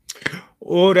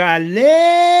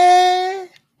Órale!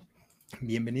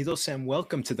 Bienvenidos and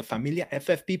welcome to the Familia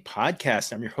FFB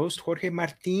podcast. I'm your host, Jorge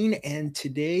Martin, and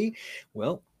today,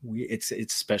 well, it's a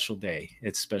special day.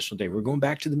 It's a special day. We're going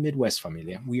back to the Midwest,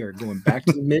 Familia. We are going back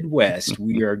to the Midwest.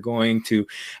 We are going to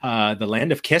the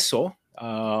land of queso,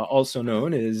 also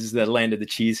known as the land of the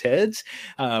cheeseheads,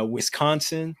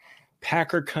 Wisconsin.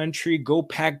 Packer country, go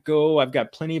Pack go. I've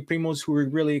got plenty of primos who are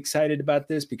really excited about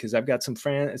this because I've got some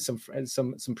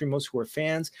primos who are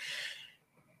fans.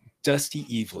 Dusty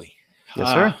Evely. Yes,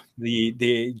 sir.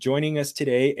 The joining us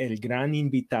today, El Gran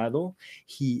Invitado.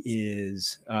 He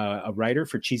is a writer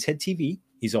for Cheesehead TV.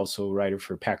 He's also a writer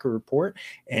for Packer Report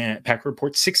and Packer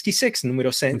Report 66,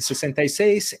 número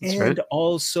 66. And right.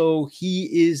 Also he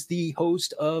is the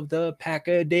host of the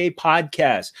Pack-A-Day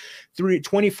podcast,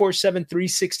 24/7,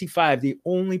 365, the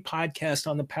only podcast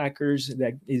on the Packers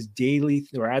that is daily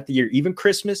throughout the year, even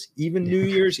Christmas, even New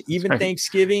Year's, even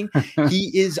Thanksgiving.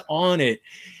 He is on it.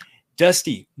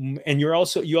 Dusty, and you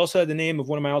also have the name of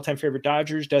one of my all-time favorite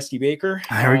Dodgers, Dusty Baker.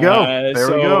 There we go. There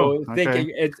we go. Thank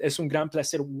you. Es un gran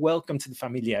placer. Welcome to the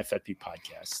Familia FFP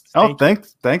podcast.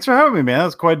 Thanks for having me, man.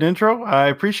 That's quite an intro. I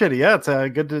appreciate it. Yeah, it's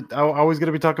good to. Always good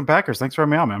to be talking Packers. Thanks for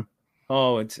having me on, man.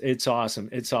 Oh, it's awesome.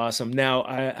 It's awesome. Now,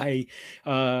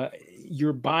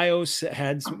 your bios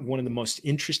had one of the most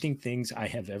interesting things I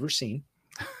have ever seen.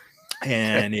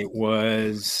 And it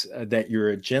was that you're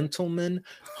a gentleman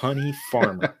honey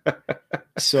farmer.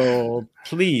 So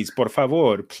please, por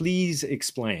favor, please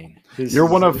explain. You're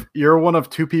one of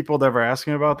two people that ever asked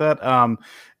me about that.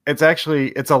 It's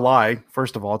a lie.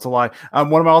 First of all, it's a lie.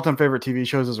 One of my all-time favorite TV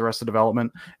shows is Arrested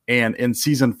Development. And in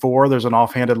season 4, there's an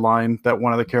offhanded line that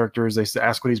one of the characters, they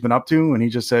ask what he's been up to. And he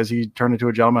just says he turned into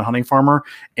a gentleman honey farmer.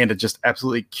 And it just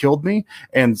absolutely killed me.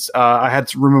 And I had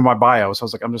to remove my bio. So I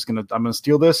was like, I'm going to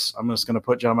steal this. I'm just going to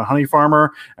put gentleman honey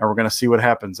farmer and we're going to see what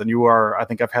happens. And I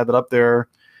think I've had that up there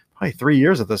probably 3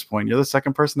 years at this point. You're the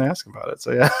second person to ask about it.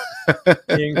 So yeah.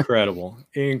 Incredible.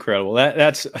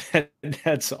 That's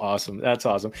awesome. That's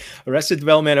awesome. Arrested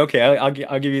Development. Okay. I'll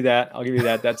give you that.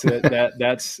 That's it.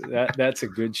 That's a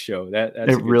good show.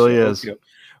 It really is.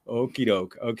 Okie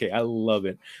doke. Okay. I love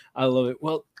it.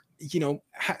 Well,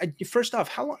 first off,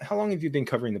 how long have you been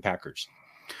covering the Packers?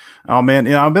 Oh man,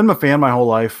 I've been a fan my whole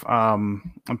life. I'm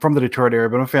from the Detroit area,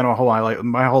 but I'm a fan of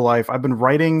my whole life. I've been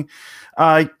writing.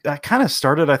 I kind of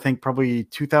started, I think, probably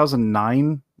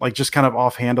 2009, like just kind of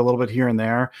offhand a little bit here and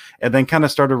there, and then kind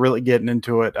of started really getting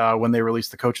into it when they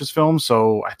released the Coaches film.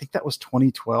 So I think that was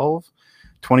 2012,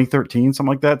 2013, something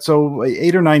like that. So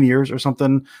 8 or 9 years or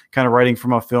something, kind of writing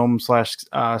from a film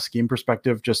 / scheme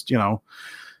perspective. Just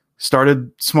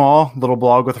started small, little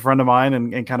blog with a friend of mine,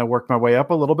 and kind of worked my way up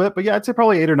a little bit. But yeah, I'd say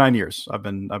probably 8 or 9 years I've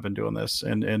been doing this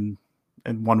in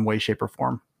one way, shape, or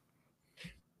form.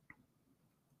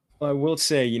 Well, I will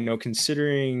say,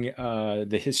 considering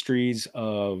the histories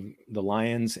of the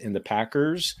Lions and the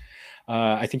Packers,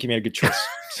 I think you made a good choice.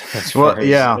 As far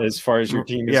as your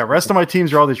team is. Yeah, rest of my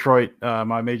teams are all Detroit.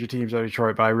 My major teams are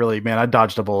Detroit, but I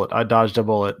dodged a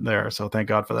bullet there. So thank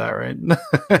God for that, right?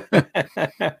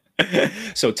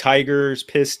 So Tigers,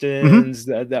 Pistons,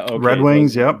 okay, Red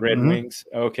Wings, Red Wings.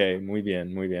 Okay, muy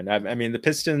bien. I mean, the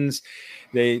Pistons,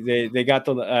 they got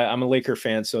the. I'm a Laker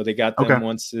fan, so they got them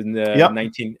once in the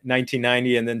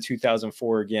 1990 and then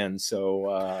 2004 again.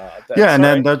 So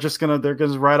then they're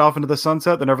gonna ride off into the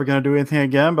sunset. They're never gonna do anything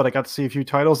again. But I got to see a few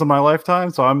titles in my lifetime,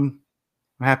 so I'm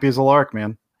happy as a lark,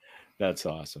 man. That's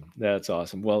awesome.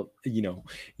 Well,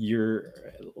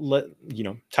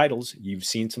 titles. You've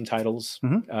seen some titles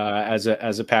as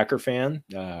a Packer fan.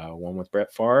 One with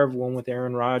Brett Favre, one with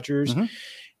Aaron Rodgers.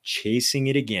 Chasing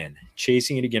it again,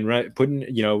 right? Putting,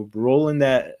 rolling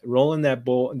that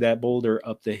boulder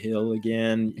up the hill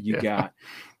again. You got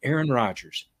Aaron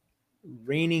Rodgers,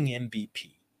 reigning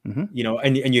MVP.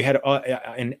 And you had,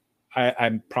 and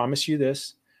I promise you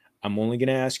this. I'm only going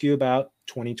to ask you about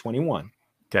 2021.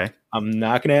 Okay. I'm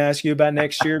not going to ask you about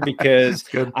next year because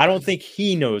I don't think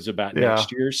he knows about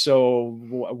next year. So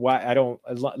why I don't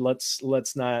let's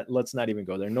not even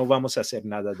go there. No vamos a hacer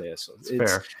nada de eso. It's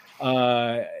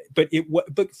fair.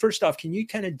 But first off, can you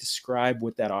kind of describe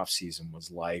what that offseason was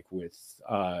like with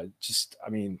I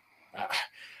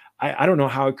don't know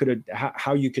how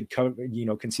you could cover,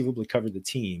 conceivably cover the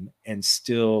team and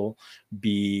still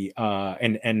be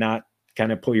and not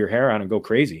kind of pull your hair out and go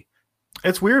crazy.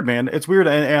 It's weird, man. It's weird.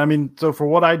 And I mean, so for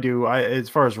what I do, as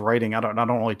far as writing, I don't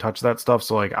really touch that stuff.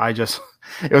 So like, I just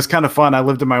it was kind of fun. I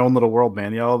lived in my own little world,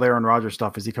 man. You know, the Aaron Rodgers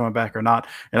stuff. Is he coming back or not?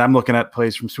 And I'm looking at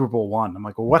plays from Super Bowl I. I'm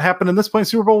like, well, what happened in this play in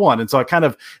Super Bowl I? And so I kind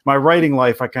of, my writing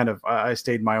life, I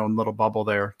stayed in my own little bubble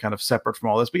there, kind of separate from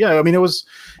all this. But yeah, I mean, it was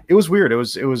weird.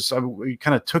 We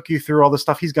kind of took you through all this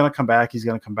stuff. He's going to come back. He's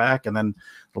going to come back. And then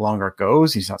the longer it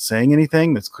goes, he's not saying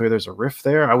anything. It's clear there's a rift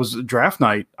there. I was draft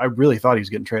night. I really thought he was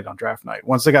getting traded on draft night.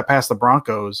 Once they got past the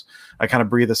Broncos, I kind of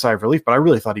breathed a sigh of relief, but I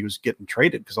really thought he was getting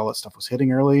traded because all that stuff was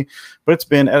hitting early. But it's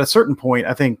been at a certain point,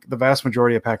 I think the vast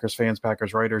majority of Packers fans,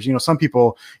 Packers writers, you know, some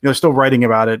people, you know, are still writing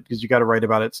about it because you got to write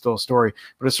about it. It's still a story.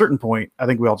 But at a certain point, I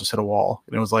think we all just hit a wall.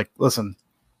 And it was like, listen,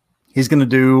 he's going to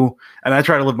do, and I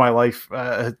try to live my life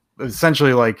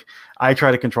essentially like I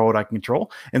try to control what I can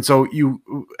control. And so you,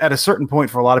 at a certain point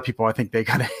for a lot of people, I think they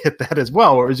kind of hit that as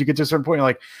well. Or as you get to a certain point, you're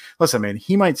like, listen, man,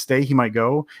 he might stay, he might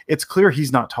go. It's clear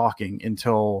he's not talking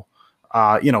until,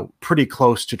 you know, pretty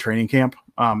close to training camp.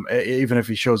 Even if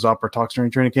he shows up or talks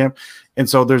during training camp. And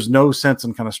so there's no sense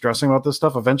in kind of stressing about this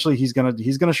stuff. Eventually he's going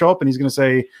to show up and he's going to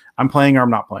say, I'm playing or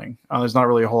I'm not playing. There's not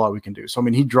really a whole lot we can do. So, I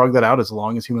mean, he drug that out as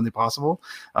long as humanly possible.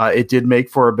 It did make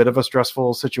for a bit of a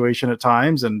stressful situation at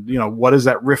times. And, you know, what is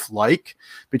that rift like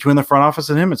between the front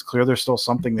office and him? It's clear there's still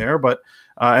something there, but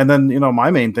and then, you know, my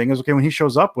main thing is, okay, when he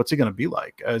shows up, what's he going to be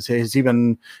like? Has he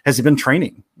been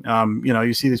training? You know,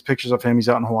 you see these pictures of him, he's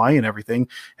out in Hawaii and everything,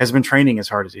 has been training as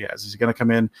hard as he has. Is he going to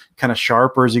come in kind of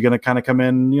sharp, or is he going to kind of come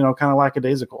in, you know, kind of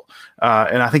lackadaisical?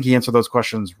 And I think he answered those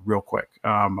questions real quick.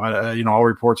 You know, all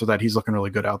reports are that he's looking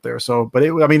really good out there. So, but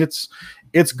I mean,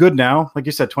 it's good now. Like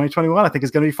you said, 2021, I think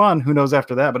is going to be fun. Who knows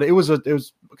after that? But it was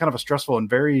kind of a stressful and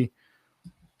very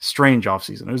strange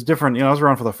offseason. It was different. You know, I was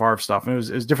around for the Favre stuff, and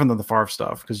it was different than the Favre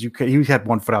stuff because he had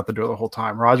one foot out the door the whole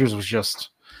time. Rodgers was you're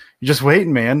just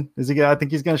waiting, man. I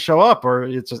think he's going to show up, or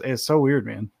it's so weird,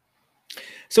 man.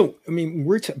 So, I mean,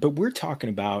 we're talking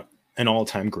about an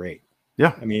all-time great.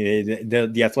 Yeah. I mean,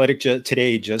 the Athletic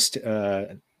today just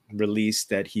released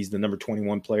that he's the number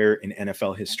 21 player in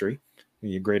NFL history.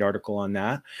 A great article on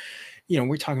that. You know,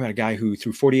 we're talking about a guy who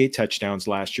threw 48 touchdowns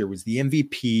last year, was the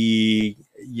MVP.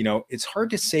 You know, it's hard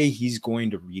to say he's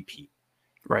going to repeat.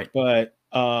 Right. But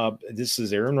this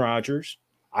is Aaron Rodgers.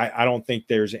 I don't think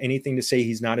there's anything to say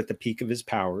he's not at the peak of his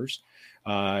powers.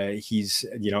 He's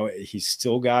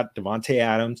still got Devontae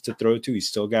Adams to throw to. He's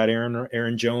still got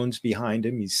Aaron Jones behind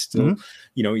him. He's still,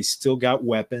 he's still got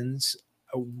weapons.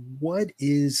 What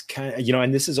is kind of, you know,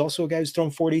 and this is also a guy who's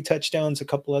thrown 40 touchdowns a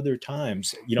couple other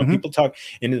times. You know, people talk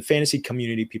in the fantasy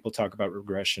community, people talk about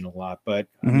regression a lot, but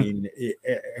I mean,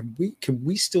 can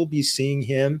we still be seeing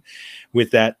him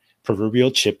with that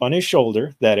proverbial chip on his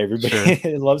shoulder that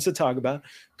everybody loves to talk about?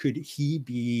 Could he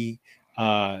be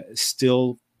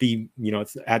still be, you know,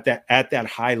 at that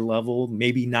high level,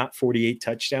 maybe not 48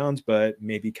 touchdowns, but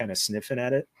maybe kind of sniffing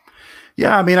at it?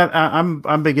 Yeah, I mean,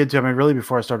 I'm big into. I mean, really,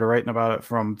 before I started writing about it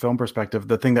from film perspective,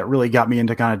 the thing that really got me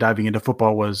into kind of diving into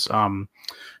football was, you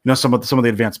know, some of the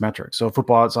advanced metrics. So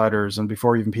Football Outsiders, and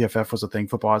before even PFF was a thing,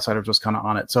 Football Outsiders was kind of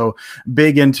on it. So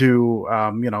big into,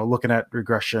 you know, looking at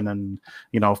regression and,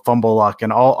 you know, fumble luck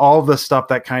and all of the stuff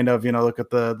that kind of, you know, look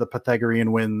at the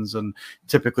Pythagorean wins, and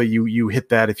typically you hit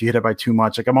that if you hit it by too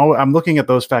much. Like I'm looking at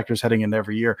those factors heading into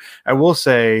every year. I will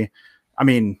say, I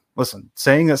mean, listen,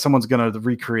 saying that someone's going to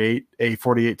recreate a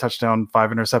 48 touchdown,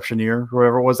 5 interception year, or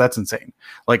whatever it was, that's insane.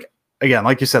 Like, again,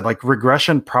 like you said, like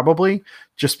regression, probably,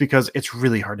 just because it's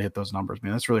really hard to hit those numbers,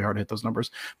 man. It's really hard to hit those numbers.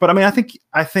 But I mean, I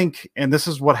think, and this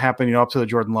is what happened, you know, up to the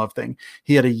Jordan Love thing.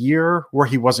 He had a year where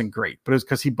he wasn't great, but it was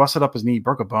because he busted up his knee,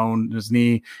 broke a bone in his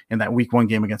knee in that week 1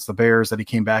 game against the Bears that he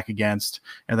came back against.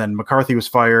 And then McCarthy was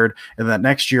fired. And that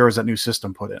next year was that new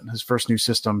system put in, his first new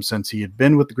system since he had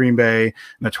been with the Green Bay,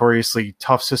 notoriously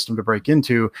tough system to break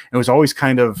into. It was always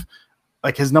kind of,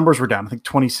 like his numbers were down, I think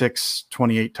 26,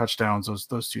 28 touchdowns,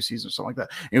 those 2 seasons, something like that.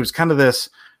 It was kind of this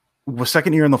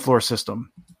second year in the floor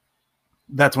system.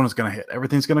 That's when it's going to hit.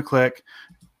 Everything's going to click.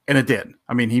 And it did.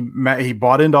 I mean, he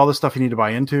bought into all the stuff he needed to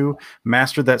buy into,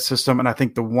 mastered that system. And I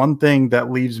think the multiple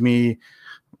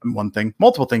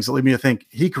things that lead me to think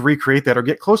he could recreate that or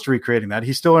get close to recreating that.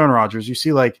 He's still Aaron Rodgers. You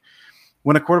see, like,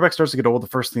 when a quarterback starts to get old, the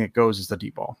first thing that goes is the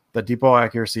deep ball. That deep ball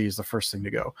accuracy is the first thing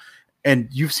to go. And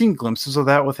you've seen glimpses of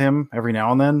that with him every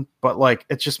now and then, but like,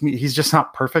 it's just me. He's just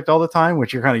not perfect all the time,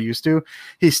 which you're kind of used to.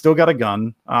 He's still got a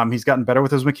gun. He's gotten better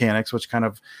with his mechanics, which kind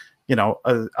of, you know,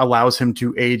 allows him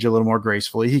to age a little more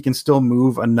gracefully. He can still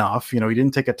move enough. You know, he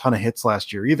didn't take a ton of hits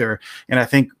last year either. And I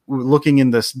think looking in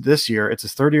this year, it's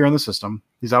his 3rd year in the system.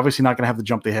 He's obviously not going to have the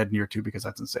jump they had in year 2 because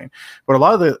that's insane. But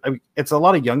it's a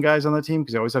lot of young guys on the team,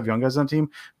 because they always have young guys on the team,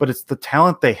 but it's the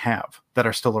talent they have. that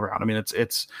are still around. I mean,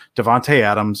 it's Devontae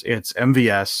Adams, it's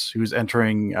MVS, who's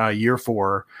entering year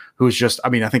 4, who's just, I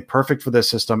mean, I think perfect for this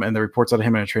system, and the reports out of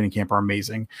him in a training camp are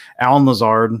amazing. Allen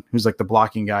Lazard, who's like the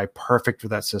blocking guy, perfect for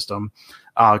that system.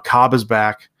 Cobb is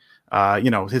back.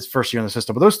 His first year in the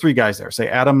system. But those 3 guys there, say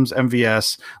Adams,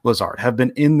 MVS, Lazard, have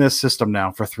been in this system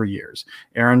now for 3 years.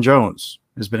 Aaron Jones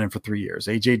has been in for 3 years.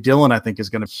 A.J. Dillon, I think, is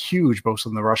going to be huge, both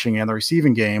in the rushing and the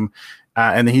receiving game.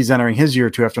 And he's entering his year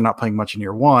 2 after not playing much in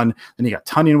year 1. Then you got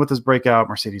Tunyon with his breakout.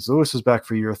 Mercedes Lewis is back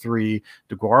for year 3.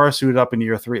 DeGuara suited up in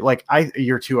year 3.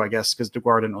 Year 2, I guess, because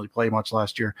DeGuara didn't really play much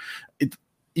last year.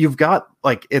 You've got,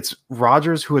 it's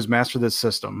Rodgers who has mastered this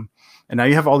system. And now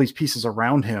you have all these pieces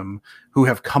around him who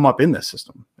have come up in this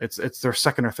system. It's their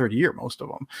second or third year, most of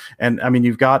them. And I mean,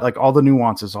 you've got all the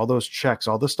nuances, all those checks,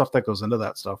 all the stuff that goes into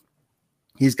that stuff.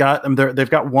 He's got they've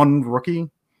got one rookie.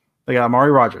 They got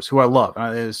Amari Rodgers, who I love.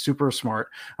 Is super smart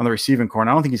on the receiving core. And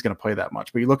I don't think he's going to play that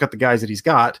much. But you look at the guys that he's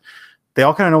got, they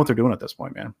all kind of know what they're doing at this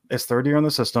point, man. It's third year in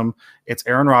the system. It's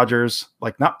Aaron Rodgers,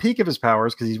 not peak of his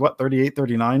powers, because he's 38,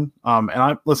 39.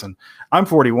 And I'm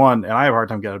 41 and I have a hard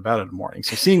time getting out of bed in the morning.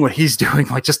 So seeing what he's doing,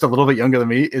 just a little bit younger than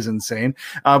me, is insane.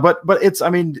 But it's, I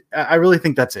mean, I really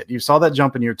think that's it. You saw that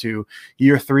jump in year 2.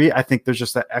 Year 3, I think there's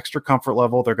just that extra comfort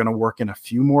level. They're going to work in a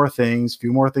few more things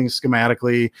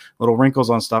schematically, little wrinkles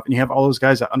on stuff. And you have all those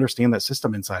guys that understand that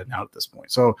system inside and out at this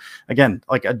point. So again,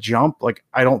 a jump,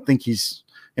 I don't think he's,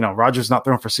 Rodgers not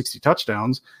throwing for 60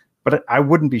 touchdowns, but I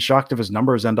wouldn't be shocked if his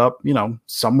numbers end up,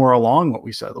 somewhere along what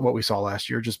we saw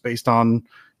last year, just based on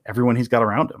everyone he's got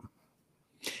around him.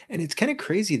 And it's kind of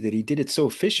crazy that he did it so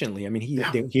efficiently. I mean,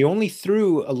 he only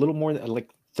threw a little more than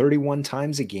 31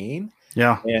 times a game.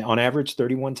 Yeah. And on average,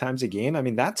 31 times a game. I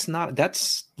mean, that's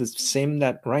the same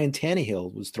that Ryan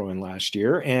Tannehill was throwing last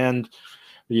year. And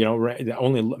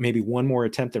only maybe one more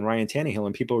attempt than Ryan Tannehill,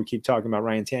 and people would keep talking about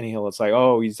Ryan Tannehill. It's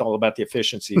he's all about the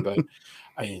efficiency, but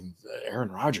I mean, Aaron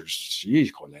Rodgers,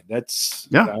 geez, that's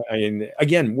I mean,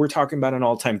 again, we're talking about an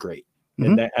all-time great,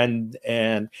 and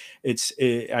it's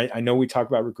I know we talk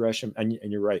about regression, and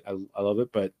you're right, I love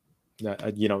it, but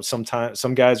sometimes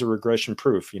some guys are regression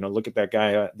proof. Look at that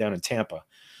guy down in Tampa.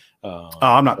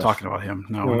 I'm not talking about him.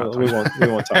 No, we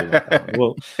won't talk about that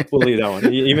one. We'll leave that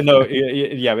one. Even though,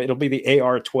 it'll be the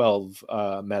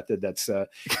AR12 method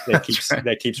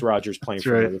that keeps Rodgers playing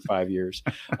for another 5 years.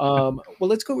 Well,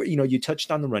 let's go. You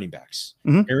touched on the running backs.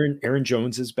 Aaron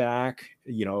Jones is back.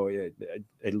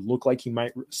 It looked like he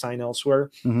might sign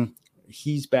elsewhere.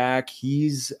 He's back.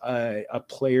 He's a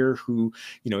player who,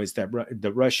 is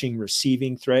the rushing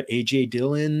receiving threat. A.J.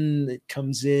 Dillon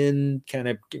comes in kind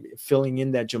of filling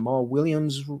in that Jamal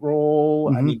Williams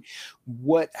role. I mean,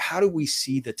 how do we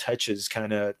see the touches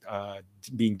kind of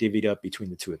being divvied up between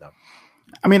the two of them?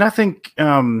 I mean, I think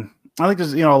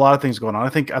there's a lot of things going on. I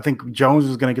think Jones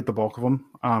is going to get the bulk of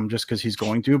them, just because he's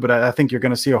going to. But I think you're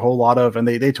going to see a whole lot of, and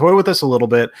they toy with this a little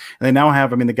bit, and they now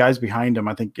have. I mean, the guys behind him.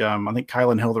 I think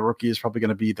Kylan Hill, the rookie, is probably going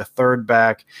to be the third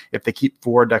back. If they keep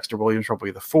 4, Dexter Williams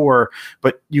probably the 4.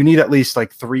 But you need at least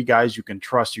 3 guys you can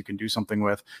trust, you can do something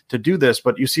with to do this.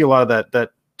 But you see a lot of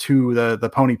that to the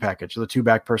pony package, the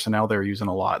 2-back personnel they're using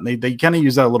a lot. And they kind of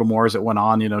use that a little more as it went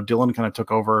on. Dillon kind of took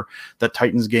over the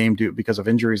Titans game because of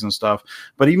injuries and stuff.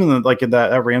 But even in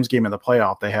that Rams game in the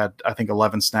playoff, they had, I think,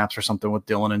 11 snaps or something with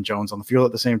Dillon and Jones on the field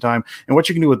at the same time. And what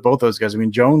you can do with both those guys, I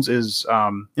mean, Jones is,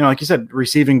 like you said,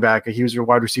 receiving back. He was your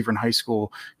wide receiver in high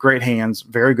school, great hands,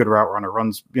 very good route runner,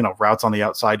 runs, routes on the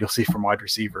outside you'll see from wide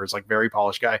receivers, very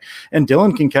polished guy. And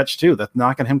Dillon can catch too. That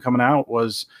knock on him coming out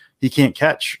was, he can't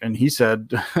catch. And he said,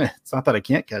 it's not that I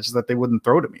can't catch, it's that they wouldn't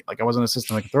throw to me. I wasn't a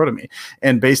system that could throw to me.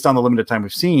 And based on the limited time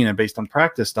we've seen and based on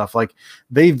practice stuff,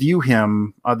 they view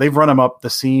him, they've run him up the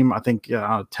seam, I think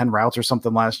 10 routes or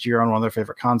something last year on one of their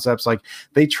favorite concepts.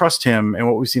 They trust him, and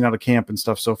what we've seen out of camp and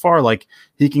stuff so far,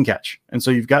 he can catch. And so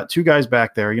you've got 2 guys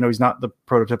back there. He's not the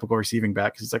prototypical receiving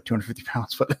back because he's 250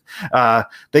 pounds, but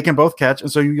they can both catch.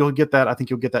 And so you'll get that. I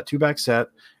think you'll get that 2-back set.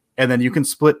 And then you can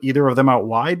split either of them out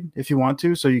wide if you want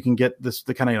to. So you can get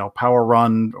the kind of, power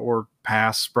run or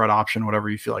pass spread option, whatever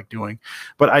you feel like doing.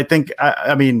 But I think,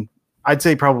 I mean, I'd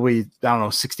say probably,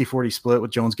 60-40 split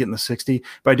with Jones getting the 60.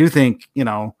 But I do think,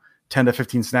 10 to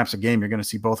 15 snaps a game, you're going to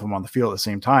see both of them on the field at the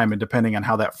same time. And depending on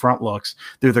how that front looks,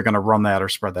 they're either going to run that or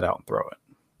spread that out and throw it.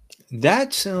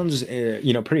 That sounds,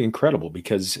 pretty incredible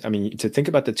because, I mean, to think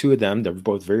about the two of them, they're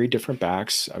both very different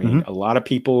backs. I mean, a lot of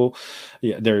people,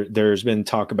 there's been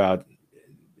talk about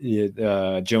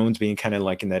Jones being kind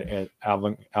of in that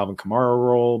Alvin Kamara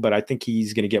role, but I think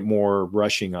he's going to get more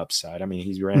rushing upside. I mean,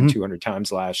 he's ran 200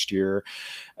 times last year.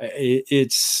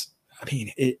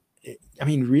 I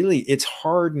mean, really, it's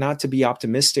hard not to be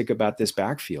optimistic about this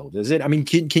backfield, is it? I mean,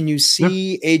 can you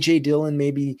see A.J. Dillon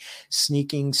maybe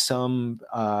sneaking some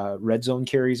red zone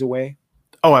carries away?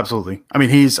 Oh, absolutely. I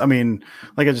mean,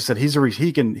 like I just said, he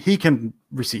can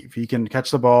receive, he can catch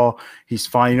the ball. He's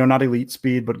fine, not elite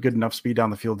speed, but good enough speed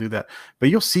down the field to do that. But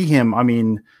you'll see him. I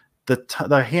mean,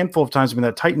 the handful of times in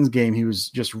that Titans game, he was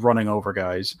just running over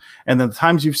guys. And then the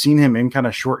times you've seen him in kind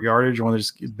of short yardage when they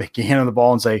just hand him the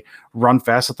ball and say, run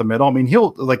fast at the middle. I mean,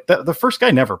 he'll like the first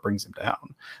guy never brings him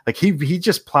down. Like he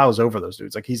just plows over those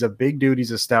dudes. Like he's a big dude.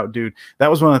 He's a stout dude. That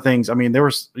was one of the things. I mean, there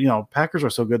was, Packers were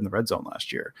so good in the red zone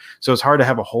last year. So it's hard to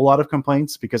have a whole lot of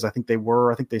complaints because I think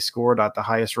they scored at the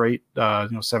highest rate,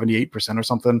 78% or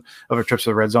something of their trips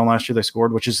to the red zone last year. They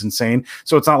scored, which is insane.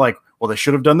 So it's not like, well, they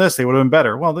should have done this. They would have been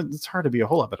better. Well, it's hard to be a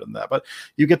whole lot better than that. But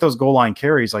you get those goal line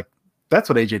carries, like that's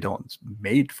what A.J. Dillon's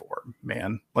made for,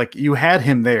 man. Like you had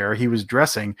him there. He was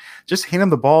dressing. Just hand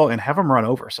him the ball and have him run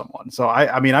over someone. So,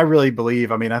 I really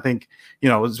believe, I think,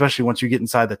 especially once you get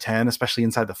inside the 10, especially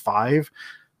inside the 5,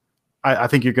 I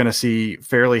think you're going to see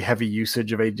fairly heavy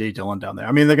usage of A.J. Dillon down there.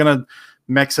 I mean, they're going to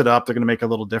mix it up. They're going to make it a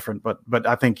little different, but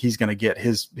I think he's going to get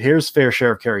his fair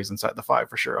share of carries inside the 5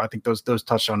 for sure. I think those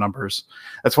touchdown numbers,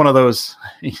 that's one of those,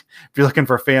 if you're looking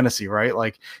for fantasy, right?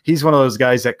 Like he's one of those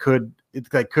guys that could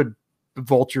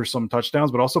vulture some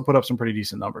touchdowns, but also put up some pretty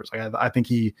decent numbers. Like I think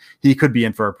he could be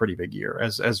in for a pretty big year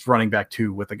as running back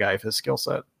 2 with a guy of his skill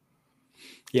set.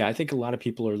 Yeah, I think a lot of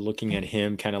people are looking at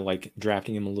him kind of like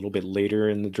drafting him a little bit later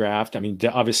in the draft. I mean,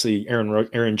 obviously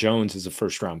Aaron Jones is a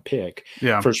first round pick,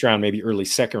 first round, maybe early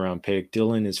second round pick.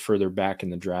 Dillon is further back in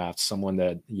the draft. Someone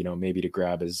that, maybe to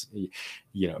grab is,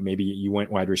 maybe you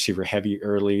went wide receiver heavy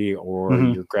early, or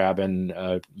you're grabbing,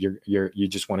 you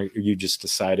just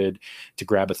decided to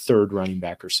grab a third running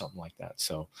back or something like that.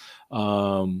 So,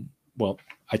 well,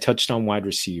 I touched on wide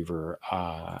receiver,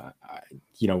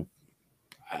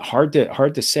 hard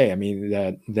to say. I mean,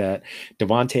 that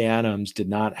Davante Adams did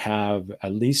not have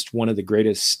at least one of the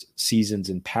greatest seasons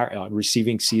in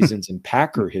receiving seasons in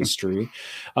Packer history.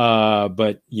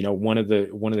 But one of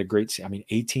the great,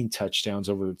 18 touchdowns,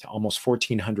 over almost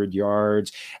 1,400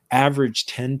 yards,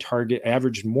 averaged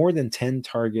more than 10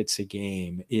 targets a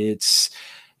game.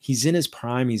 He's in his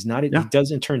prime. He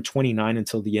doesn't turn 29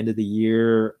 until the end of the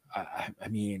year.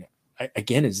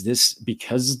 Again, is this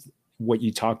because what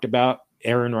you talked about,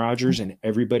 Aaron Rodgers and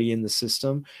everybody in the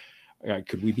system?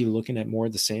 Could we be looking at more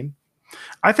of the same?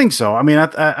 I think so. I mean,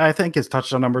 I think his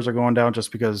touchdown numbers are going down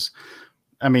just because,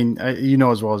 as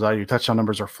well as I do, touchdown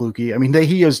numbers are fluky. I mean,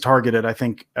 he is targeted, I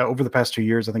think, over the past 2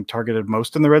 years, targeted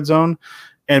most in the red zone.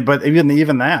 But even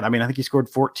that, I think he scored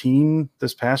 14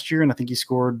 this past year, and I think he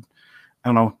scored,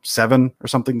 7 or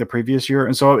something the previous year.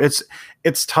 And so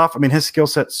it's tough. I mean, his skill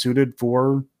set suited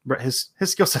for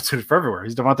everywhere.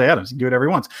 He's Davante Adams. He can do it every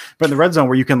once. But in the red zone,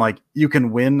 where you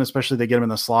can win, especially they get him in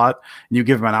the slot and you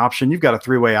give him an option, you've got a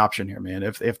 3-way option here, man.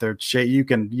 If they're you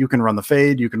can run the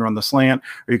fade, you can run the slant,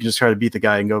 or you can just try to beat the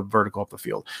guy and go vertical up the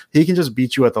field. He can just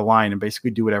beat you at the line and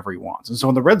basically do whatever he wants. And so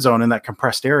in the red zone, in that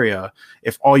compressed area,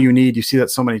 if all you need, you see that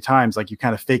so many times, like you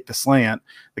kind of fake the slant,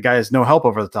 the guy has no help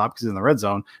over the top because he's in the red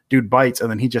zone, dude bites,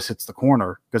 and then he just hits the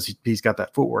corner because he's got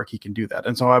that footwork. He can do that.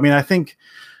 And so, I think,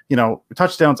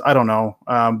 touchdowns, I don't know.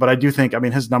 But I do think,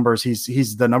 his numbers,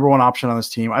 he's the number one option on this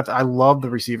team. I love the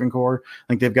receiving core.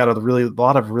 I think they've got a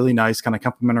lot of really nice kind of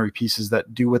complementary pieces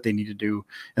that do what they need to do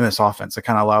in this offense that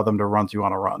kind of allow them to run through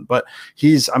on a run. But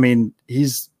he's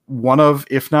one of,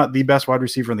 if not the best wide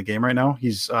receiver in the game right now.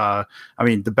 He's,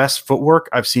 the best footwork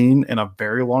I've seen in a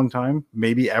very long time,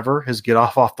 maybe ever, his get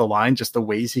off the line, just the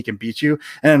ways he can beat you,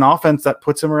 and an offense that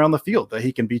puts him around the field, that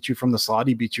he can beat you from the slot,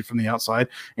 he beats you from the outside,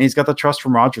 and he's got the trust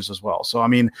from Rodgers as well. So,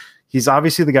 he's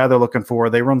obviously the guy they're looking for.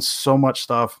 They run so much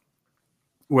stuff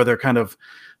where they're kind of,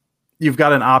 you've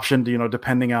got an option to,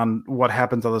 depending on what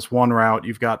happens on this one route,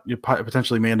 you're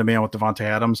potentially man-to-man with Davante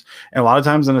Adams. And a lot of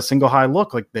times in a single high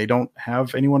look, like they don't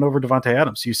have anyone over Davante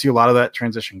Adams. So you see a lot of that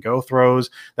transition go throws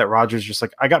that Rodgers just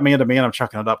like, I got man-to-man, I'm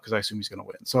chucking it up because I assume he's going to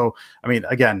win. So,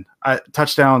 again,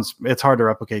 touchdowns, it's hard to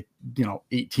replicate,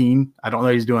 18. I don't know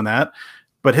he's doing that.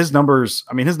 But his numbers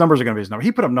are going to be his number.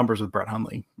 He put up numbers with Brett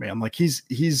Hundley, man. Like he's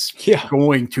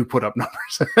going to put up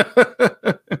numbers.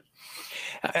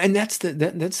 And that's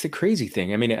the crazy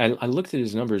thing. I mean, I looked at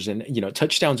his numbers, and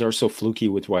touchdowns are so fluky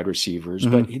with wide receivers.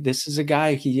 But this is a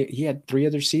guy. He had 3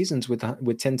 other seasons with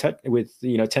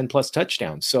 10 plus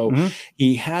touchdowns. So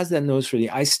he has that nose for the.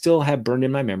 I still have burned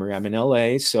in my memory. I'm in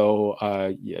LA, so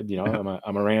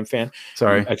I'm a Ram fan.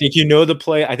 Sorry, I think you know the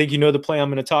play. I think you know the play I'm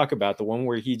going to talk about. The one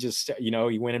where he just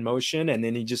he went in motion, and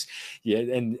then he just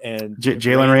and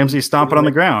Jalen Ramsey stomping on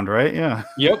the ground, right? Yeah.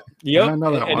 Yep. I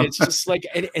know that and one. it's just like,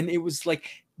 and it was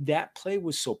like that play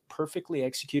was so perfectly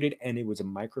executed, and it was a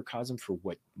microcosm for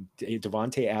what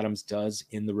Davante Adams does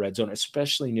in the red zone,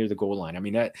 especially near the goal line. I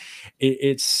mean,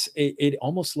 it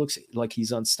almost looks like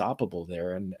he's unstoppable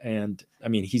there, and I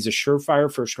mean, he's a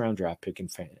surefire first round draft pick in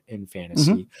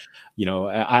fantasy.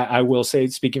 I will say,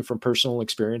 speaking from personal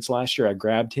experience, last year I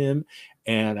grabbed him.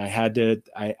 And I had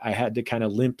to kind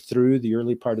of limp through the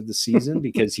early part of the season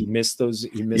because he missed those.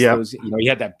 Those. He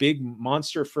had that big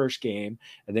monster first game,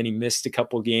 and then he missed a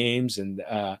couple games, and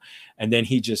then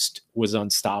he just was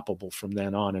unstoppable from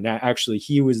then on. And actually,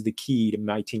 he was the key to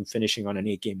my team finishing on an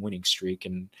 8-game winning streak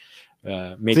and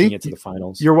making it to the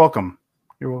finals. You're welcome.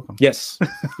 You're welcome. Yes.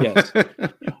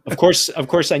 Of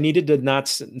course, I needed to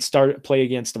not play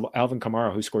against Alvin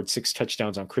Kamara, who scored 6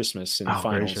 touchdowns on Christmas in the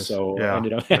finals. Gracious. So I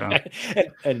ended up,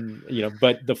 and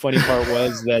but the funny part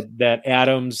was that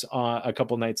Adams a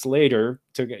couple nights later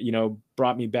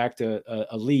brought me back to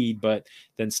a lead, but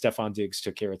then Stephon Diggs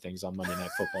took care of things on Monday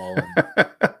Night Football.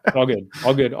 And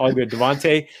all good.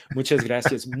 Davante, muchas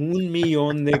gracias, un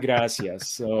millón de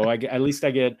gracias. So at least I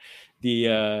get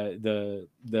the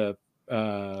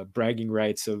bragging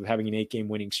rights of having an 8-game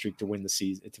winning streak to win the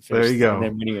season, to finish, there you go, and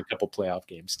then winning a couple playoff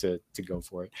games to go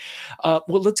for it.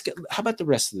 Well, how about the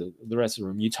rest of the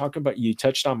room? You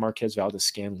touched on Marquez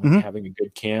Valdes-Scantling having a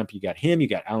good camp. You got him. You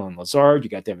got Alan Lazard. You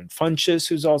got Devin Funchess,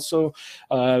 who's also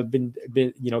been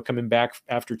coming back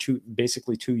after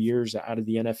basically 2 years out of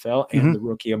the NFL, and the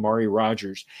rookie Amari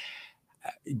Rodgers.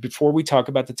 Before we talk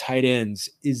about the tight ends,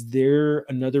 is there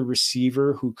another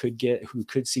receiver who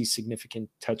could see significant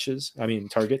targets?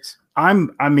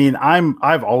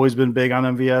 I've always been big on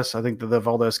MVS. I think that the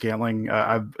Valdes-Scantling,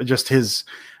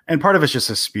 and part of it's just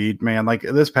his speed, man. Like,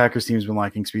 this Packers team's been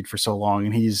lacking speed for so long,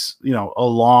 and he's, a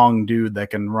long dude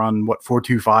that can run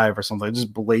 4.25 or something,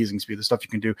 just blazing speed, the stuff you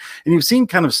can do. And you've seen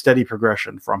kind of steady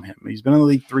progression from him. He's been in the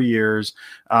league 3 years.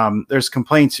 There's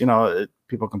complaints,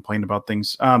 people complain about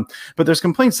things. But there's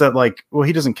complaints that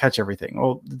he doesn't catch everything.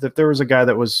 Well, if there was a guy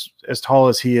that was as tall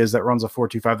as he is that runs a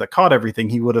 4.25 that caught everything,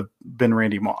 he would have been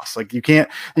Randy Moss. Like, you can't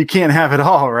have it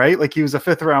all, right? Like, he was a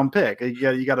 5th round pick.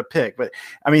 You got to pick. But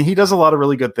I mean, he does a lot of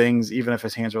really good things, even if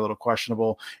his hands are a little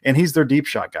questionable. And he's their deep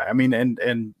shot guy. I mean,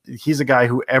 and he's a guy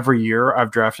who every year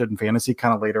I've drafted in fantasy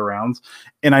kind of later rounds,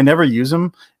 and I never use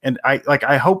him. And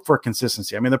I hope for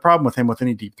consistency. I mean, the problem with him with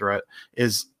any deep threat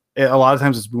is, a lot of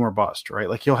times it's boom or bust, right?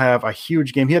 Like, he'll have a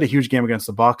huge game. He had a huge game against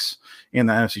the Bucs in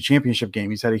the NFC Championship game.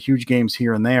 He's had a huge games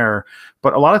here and there,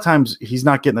 but a lot of times he's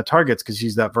not getting the targets because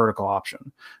he's that vertical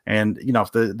option. And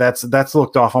that's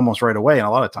looked off almost right away. And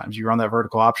a lot of times you run that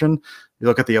vertical option, you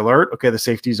look at the alert. Okay, the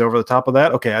safety's over the top of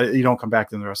that. Okay, you don't come back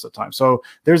then the rest of the time. So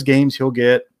there's games he'll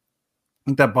get. I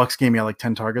think that Bucs game he had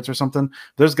 10 targets or something.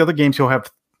 There's other games he'll have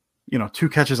 2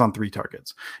 catches on 3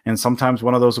 targets. And sometimes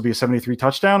one of those will be a 73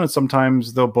 touchdown, and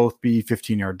sometimes they'll both be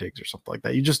 15-yard digs or something like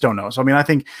that. You just don't know. So, I mean, I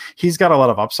think he's got a lot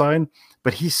of upside,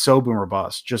 but he's so boom or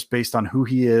bust just based on who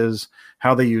he is,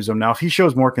 how they use him. Now, if he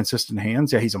shows more consistent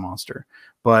hands, yeah, he's a monster,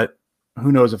 but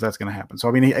who knows if that's going to happen. So,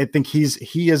 I mean, I think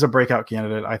he is a breakout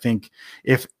candidate. I think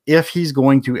if he's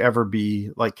going to ever be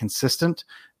consistent,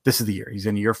 this is the year. He's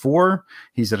in year 4.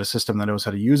 He's at a system that knows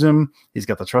how to use him. He's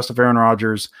got the trust of Aaron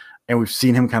Rodgers, and we've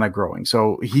seen him kind of growing.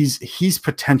 So he's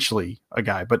potentially a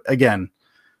guy. But again,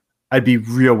 I'd be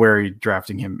real wary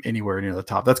drafting him anywhere near the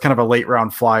top. That's kind of a late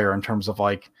round flyer in terms of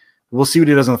we'll see what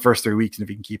he does in the first 3 weeks and if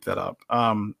he can keep that up.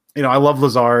 I love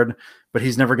Lazard, but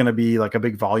he's never going to be a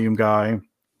big volume guy.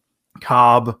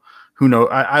 Cobb, who knows?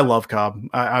 I love Cobb.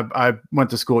 I went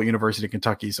to school at University of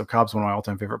Kentucky, so Cobb's one of my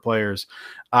all-time favorite players.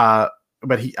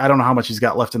 But I don't know how much he's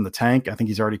got left in the tank. I think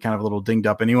he's already kind of a little dinged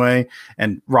up anyway.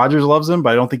 And Rodgers loves him,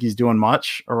 but I don't think he's doing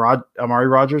much. Amari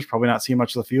Rodgers probably not seeing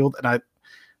much of the field. And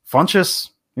Funchess,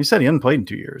 he said he hadn't played in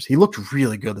 2 years. He looked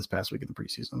really good this past week in the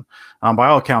preseason. By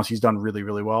all accounts, he's done really,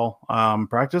 really well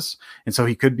practice. And so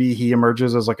he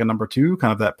emerges as a number 2,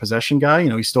 kind of that possession guy.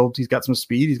 He's got some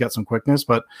speed, he's got some quickness,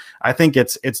 but I think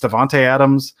it's Davante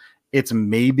Adams. It's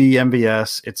maybe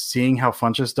MVS. It's seeing how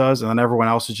Funchess does. And then everyone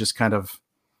else is just kind of,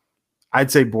 I'd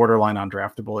say, borderline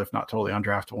undraftable, if not totally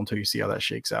undraftable, until you see how that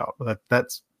shakes out. But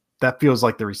that feels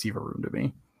like the receiver room to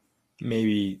me.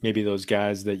 maybe those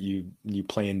guys that you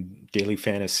play in daily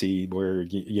fantasy where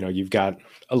you've got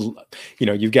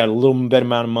you've got a little bit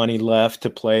amount of money left to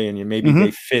play, and maybe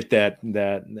they fit that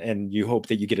and you hope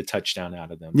that you get a touchdown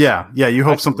out of them. Yeah, so, yeah, you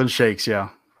hope something shakes. Yeah,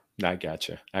 I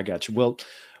gotcha. Well,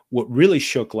 what really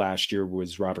shook last year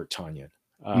was Robert Tonyan.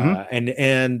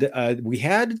 And we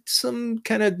had some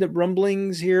kind of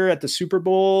rumblings here at the Super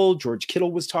Bowl. George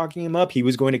Kittle was talking him up. He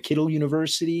was going to Kittle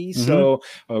University,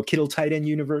 Kittle Tight End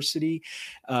University,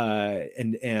 but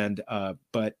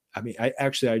I mean,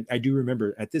 I do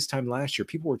remember at this time last year,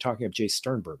 people were talking up Jace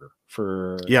Sternberger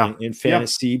in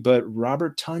fantasy, but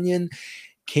Robert Tonyan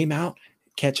came out,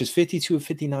 catches 52 of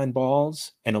 59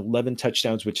 balls and 11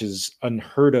 touchdowns, which is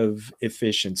unheard of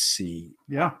efficiency.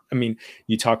 Yeah. I mean,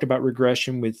 you talked about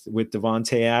regression with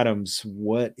Davante Adams.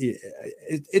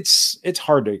 It's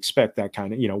hard to expect that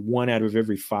kind of, 1 out of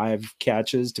every 5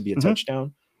 catches to be a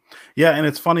touchdown. Yeah, and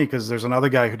it's funny because there's another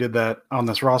guy who did that on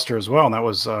this roster as well, and that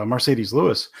was Mercedes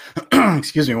Lewis.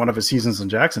 Excuse me, one of his seasons in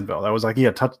Jacksonville. That was like he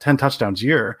had 10 touchdowns a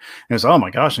year. And it was, oh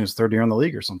my gosh, and his 3rd year in the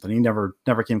league or something. He never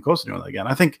came close to doing that again.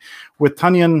 I think with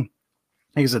Tonyan,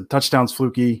 he said touchdowns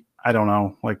fluky. I don't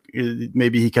know. Like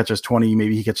maybe he catches 20,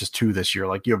 maybe he catches 2 this year.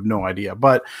 Like you have no idea.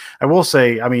 But I will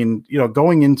say, I mean,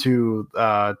 going into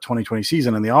 2020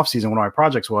 season and the offseason, one of my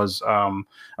projects was I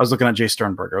was looking at Jace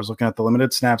Sternberger. I was looking at the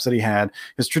limited snaps that he had.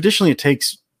 Because traditionally it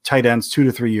takes tight ends 2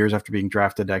 to 3 years after being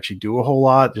drafted to actually do a whole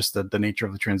lot, just the nature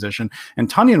of the transition.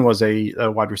 And Tonyan was a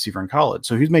wide receiver in college.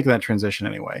 So he's making that transition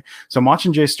anyway. So I'm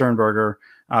watching Jace Sternberger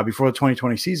before the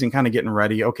 2020 season, kind of getting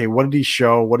ready. Okay, what did he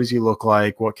show? What does he look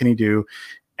like? What can he do?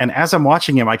 And as I'm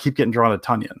watching him, I keep getting drawn to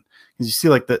Tonyan because you see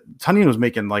like Tonyan was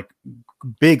making like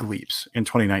big leaps in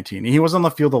 2019. He was on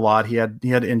the field a lot. He had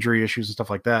injury issues and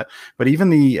stuff like that. But even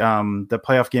the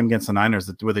playoff game against the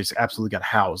Niners where they absolutely got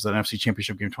housed, that NFC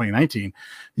Championship game 2019,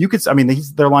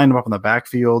 they're lining him up in the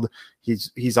backfield.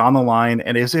 He's on the line,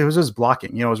 and it was his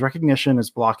blocking. His recognition,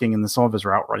 his blocking, and then some of his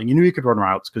route running. You knew he could run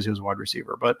routes because he was a wide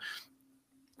receiver, but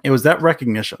it was that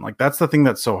recognition. Like that's the thing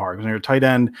that's so hard. When you're a tight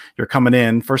end, you're coming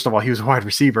in. First of all, he was a wide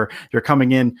receiver. You're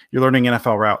coming in, you're learning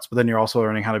NFL routes, but then you're also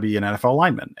learning how to be an NFL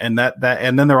lineman. And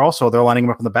and then they're lining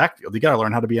him up in the backfield. You got to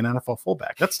learn how to be an NFL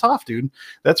fullback. That's tough, dude.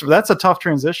 That's a tough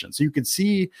transition. So you could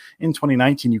see in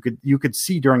 2019, you could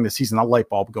see during the season a light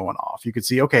bulb going off. You could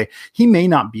see, okay, he may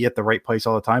not be at the right place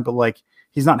all the time, but like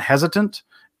he's not hesitant.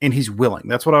 And he's willing.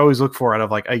 That's what I always look for out of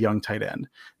like a young tight end.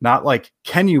 Not like,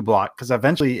 can you block? Because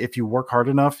eventually, if you work hard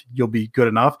enough, you'll be good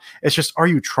enough. It's just, are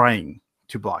you trying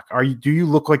to block? Do you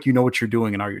look like you know what you're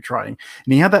doing, and are you trying?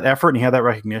 And he had that effort and he had that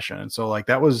recognition. And so like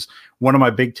that was one of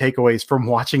my big takeaways from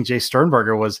watching Jace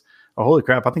Sternberger was, oh, holy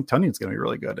crap, I think Tonyan's going to be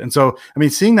really good. And so, I mean,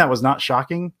 seeing that was not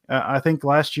shocking. I think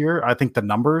last year, I think the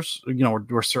numbers,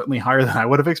 were certainly higher than I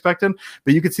would have expected,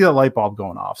 but you could see that light bulb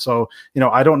going off. So,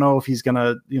 I don't know if he's going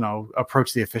to,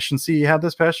 approach the efficiency he had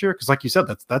this past year. Cause like you said,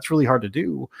 that's really hard to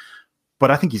do,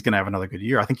 but I think he's going to have another good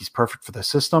year. I think he's perfect for the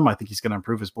system. I think he's going to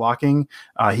improve his blocking.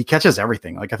 He catches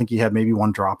everything. Like I think he had maybe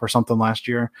 1 drop or something last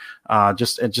year.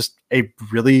 Just a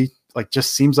really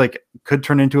just seems like could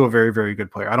turn into a very, very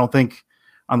good player. I don't think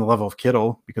on the level of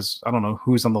Kittle, because I don't know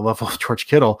who's on the level of George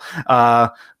Kittle.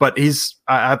 But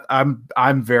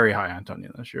I'm very high on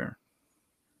Tonyan this year.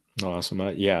 Awesome.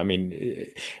 Yeah. I mean,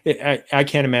 I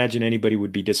can't imagine anybody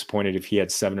would be disappointed if he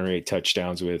had 7 or 8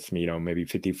 touchdowns with, maybe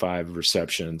 55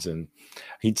 receptions, and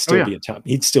he'd still be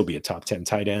a top 10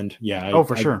 tight end. Yeah.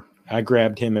 For sure. I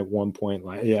grabbed him at one point.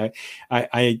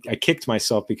 I kicked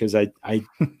myself because I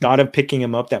thought of picking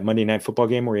him up that Monday Night Football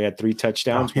game where he had 3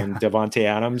 touchdowns when Davante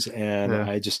Adams, and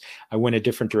I went a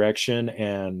different direction,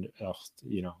 and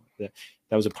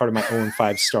that was a part of my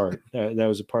 0-5 start. That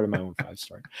was a part of my 0-5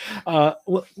 start.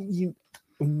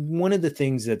 One of the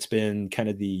things that's been kind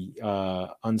of the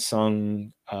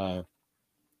unsung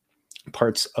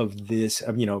parts of this,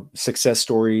 success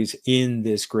stories in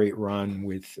this great run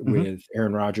with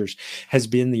Aaron Rodgers has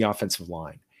been the offensive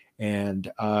line.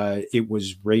 And it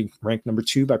was ranked number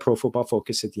 2 by Pro Football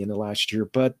Focus at the end of last year.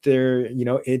 But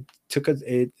it took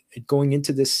going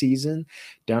into this season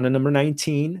down to number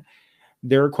 19.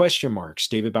 There are question marks.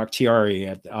 David Bakhtiari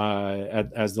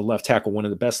as the left tackle, one of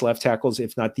the best left tackles,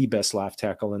 if not the best left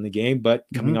tackle in the game, but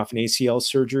coming off an ACL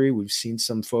surgery. We've seen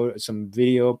some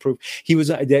video proof. He was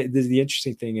the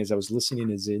interesting thing is I was listening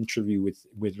to his interview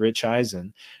with Rich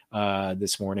Eisen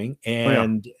this morning,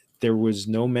 and there was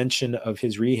no mention of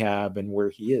his rehab and where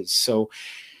he is. So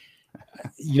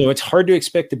it's hard to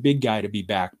expect the big guy to be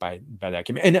back by that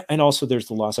game. And also there's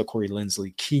the loss of Corey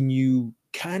Linsley. Can you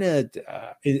kind of,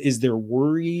 is there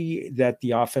worry that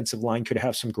the offensive line could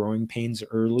have some growing pains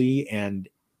early, and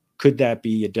could that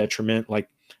be a detriment? Like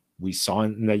we saw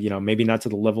in the, maybe not to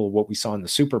the level of what we saw in the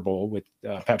Super Bowl with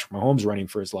Patrick Mahomes running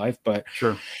for his life, but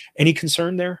sure. Any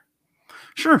concern there?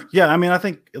 Sure. Yeah. I mean, I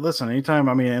think, listen, anytime,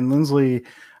 I mean, and Lindsley,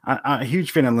 I'm a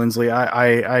huge fan of Lindsley.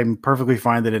 I'm perfectly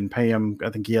fine they didn't pay him. I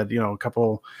think he had, a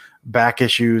couple back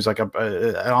issues, like an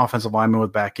offensive lineman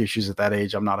with back issues at that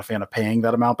age. I'm not a fan of paying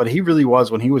that amount, but he really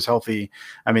was, when he was healthy,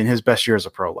 I mean, his best year as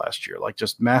a pro last year, like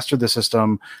just mastered the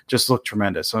system, just looked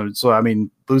tremendous. So I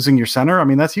mean, losing your center, I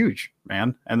mean, that's huge,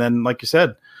 man. And then, like you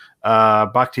said,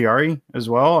 Bakhtiari as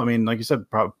well. I mean, like you said,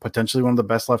 potentially one of the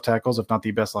best left tackles, if not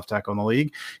the best left tackle in the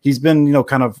league. He's been,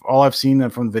 kind of all I've seen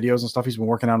from videos and stuff. He's been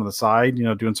working out on the side,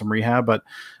 doing some rehab, but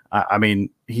I mean,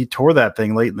 he tore that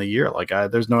thing late in the year. Like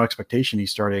there's no expectation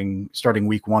he's starting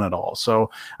week 1 at all. So,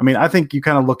 I mean, I think you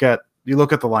kind of look at the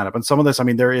lineup, and some of this, I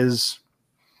mean,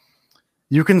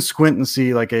 you can squint and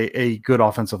see like a good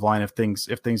offensive line if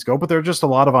things go, but there are just a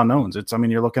lot of unknowns. I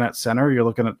mean, you're looking at center, you're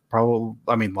looking at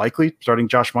likely starting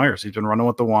Josh Myers. He's been running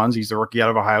with the ones. He's the rookie out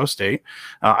of Ohio State.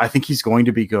 I think he's going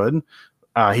to be good.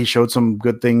 He showed some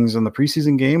good things in the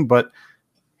preseason game, but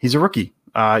he's a rookie.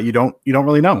 You don't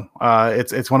really know.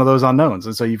 It's one of those unknowns.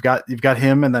 And so you've got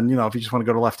him. And then, if you just want to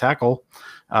go to left tackle,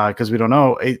 cause we don't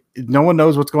know, no one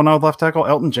knows what's going on with left tackle.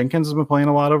 Elton Jenkins has been playing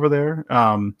a lot over there.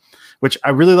 Which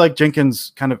I really like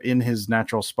Jenkins kind of in his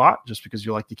natural spot, just because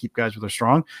you like to keep guys where they're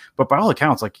strong. But by all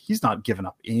accounts, like he's not giving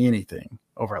up anything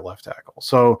over at left tackle.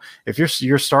 So if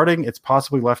you're starting, it's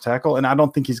possibly left tackle. And I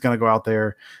don't think he's going to go out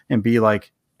there and be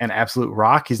like an absolute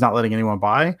rock. He's not letting anyone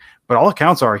by, but all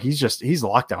accounts are he's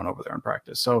locked down over there in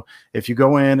practice. So if you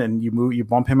go in and you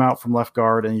bump him out from left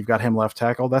guard and you've got him left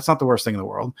tackle, that's not the worst thing in the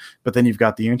world. But then you've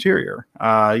got the interior.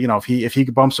 If he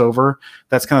bumps over,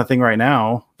 that's kind of thing right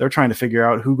now. They're trying to figure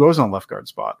out who goes on left guard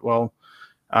spot. Well,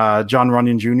 John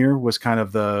Runyon Jr. was kind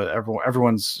of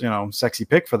everyone's sexy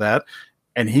pick for that,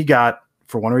 and he got,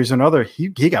 for one reason or another, he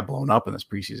got blown up in this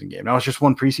preseason game. Now it's just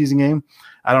one preseason game.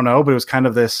 I don't know, but it was kind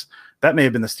of this. That may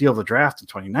have been the steal of the draft in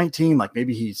 2019. Like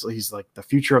maybe he's like the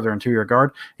future of their interior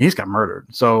guard. And he's got murdered.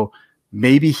 So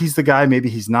maybe he's the guy, maybe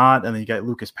he's not. And then you got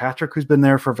Lucas Patrick, who's been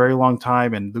there for a very long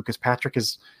time. And Lucas Patrick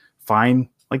is fine.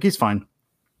 Like he's fine.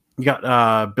 You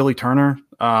got Billy Turner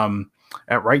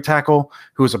at right tackle,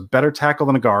 who is a better tackle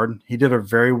than a guard. He did a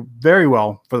very, very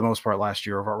well for the most part last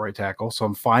year over at right tackle. So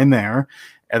I'm fine there.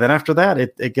 And then after that,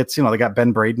 it gets, they got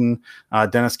Ben Braden,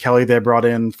 Dennis Kelly they brought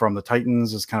in from the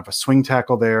Titans as kind of a swing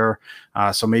tackle there.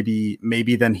 So maybe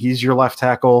then he's your left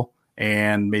tackle,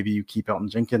 and maybe you keep Elton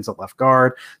Jenkins at left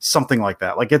guard, something like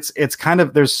that. Like it's kind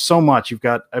of, there's so much. You've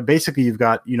got you've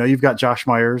got Josh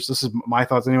Myers. This is my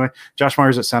thoughts anyway. Josh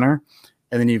Myers at center,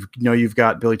 and then you've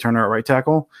got Billy Turner at right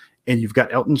tackle, and you've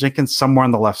got Elton Jenkins somewhere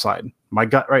on the left side. My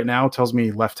gut right now tells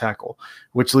me left tackle,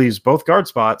 which leaves both guard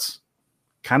spots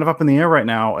kind of up in the air right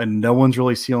now, and no one's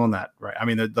really sealing that, right? I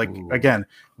mean, again,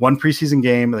 one preseason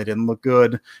game, they didn't look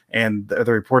good, and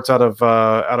the reports out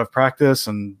of practice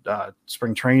and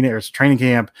spring training or training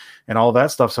camp and all of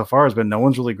that stuff so far has been no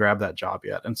one's really grabbed that job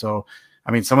yet. And so,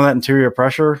 I mean, some of that interior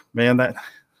pressure, man, that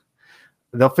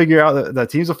they'll figure out, the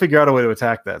teams will figure out a way to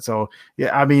attack that. So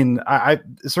yeah, I mean, I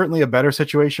certainly a better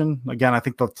situation. Again, I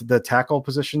think the tackle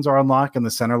positions are unlocked and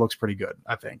the center looks pretty good,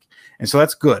 I think. And so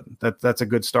that's good. That's a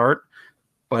good start.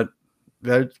 But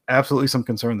there's absolutely some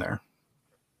concern there.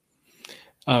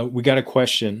 We got a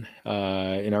question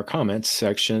in our comments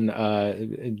section. I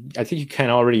think you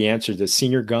kind of already answered this.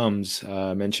 Senior Gums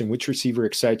mentioned which receiver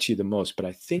excites you the most, but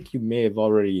I think you may have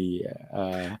already.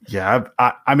 Yeah,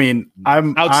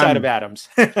 I'm outside of Adams.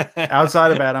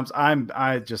 Outside of Adams,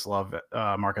 I just love it.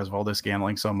 Marquez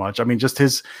Valdes-Scantling so much. I mean, just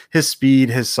his speed,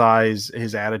 his size,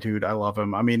 his attitude. I love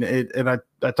him. I mean,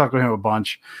 I talked to him a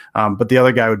bunch, but the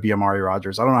other guy would be Amari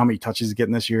Rogers. I don't know how many touches he's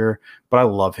getting this year, but I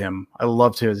love him. I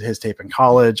loved his tape in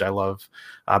college. I love,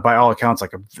 by all accounts,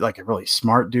 like a really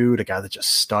smart dude, a guy that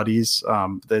just studies.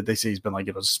 They say he's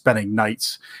been spending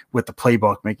nights with the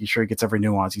playbook, making sure he gets every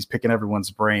nuance. He's picking everyone's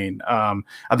brain.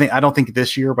 I don't think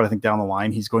this year, but I think down the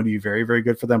line he's going to be very, very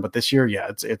good for them. But this year,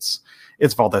 yeah, it's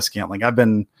Valdes-Scantling. I've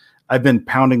been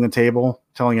pounding the table,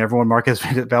 telling everyone Marquez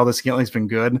Valdes-Scantling's been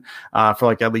good for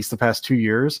like at least the past 2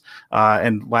 years.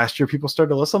 And last year, people started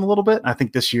to listen a little bit. I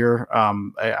think this year,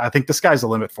 I think the sky's the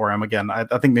limit for him. Again, I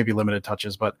think maybe limited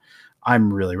touches, but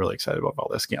I'm really, really excited about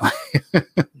Valdes-Scantling.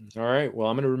 All right. Well,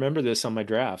 I'm going to remember this on my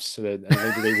drafts so that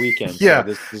Labor Day weekend.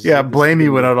 Yeah. Blame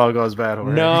you when it all goes bad.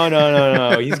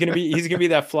 No. He's going to be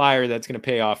that flyer that's going to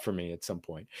pay off for me at some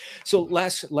point. So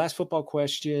last football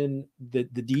question, the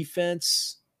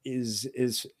defense.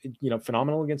 is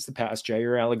phenomenal against the pass.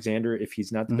 Jair Alexander, if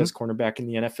he's not the best cornerback in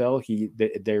the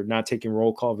NFL, they're not taking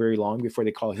roll call very long before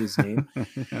they call his name.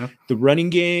 Yeah. The running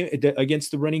game,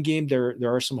 against the running game, there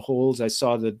are some holes. I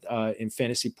saw that in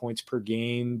fantasy points per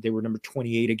game, they were number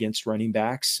 28 against running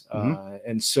backs,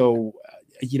 and so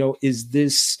is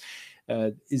this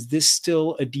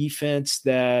still a defense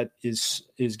that is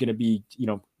going to be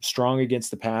strong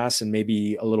against the pass and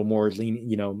maybe a little more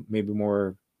lean, maybe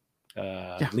more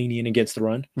lenient against the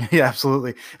run? Yeah,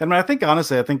 absolutely. And I think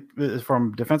honestly,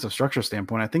 from defensive structure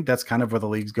standpoint, I think that's kind of where the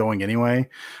league's going anyway.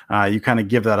 You kind of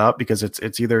give that up because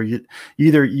it's either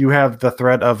you have the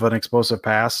threat of an explosive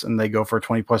pass and they go for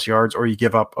 20 plus yards, or you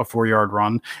give up a 4-yard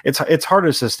run. It's hard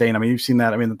to sustain. I mean, you've seen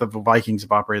that. I mean, the Vikings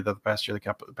have operated the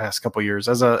past couple of years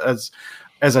as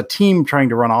a team trying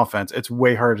to run offense. It's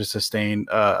way harder to sustain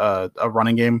a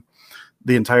running game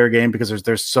the entire game because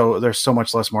there's so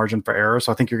much less margin for error.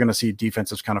 So I think you're going to see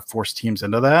defenses kind of force teams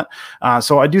into that.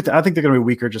 So I think they're going to be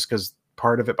weaker just because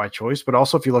part of it by choice, but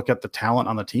also if you look at the talent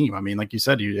on the team, I mean, like you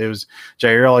said, it was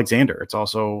Jair Alexander. It's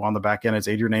also on the back end. It's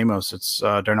Adrian Amos. It's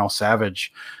Darnell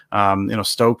Savage.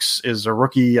 Stokes is a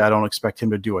rookie. I don't expect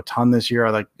him to do a ton this year. I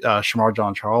like Shamar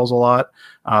John Charles a lot.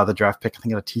 The draft pick, I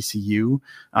think, at TCU,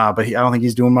 but I don't think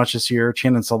he's doing much this year.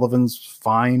 Chandon Sullivan's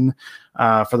fine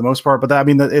for the most part, but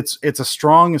it's a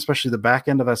strong, especially the back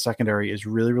end of that secondary is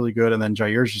really, really good. And then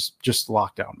Jair's just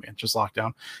locked down, man, just locked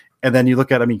down. And then you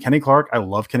look at, Kenny Clark. I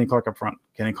love Kenny Clark up front.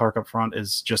 Kenny Clark up front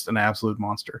is just an absolute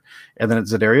monster. And then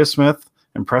it's Zadarius Smith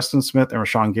and Preston Smith and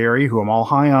Rashawn Gary, who I'm all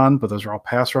high on, but those are all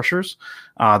pass rushers.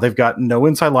 They've got no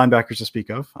inside linebackers to speak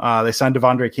of. They signed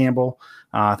Devondre Campbell,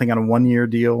 I think on a 1-year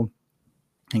deal.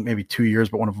 I think maybe 2 years,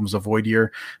 but one of them was a void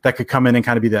year that could come in and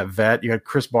kind of be that vet. You had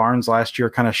Chris Barnes last year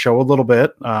kind of show a little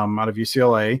bit out of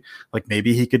UCLA. Like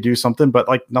maybe he could do something, but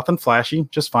like nothing flashy,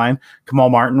 just fine. Kamal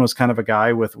Martin was kind of a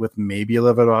guy with maybe a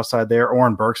little bit of outside there.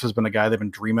 Oren Burks has been a guy they've been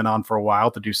dreaming on for a while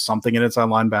to do something in inside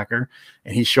linebacker.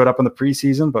 And he showed up in the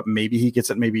preseason, but maybe he gets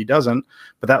it, maybe he doesn't.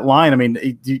 But that line,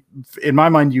 in my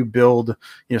mind, you build,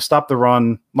 stop the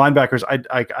run. Linebackers,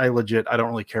 I legit, I don't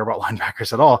really care about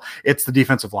linebackers at all. It's the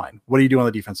defensive line. What do you do on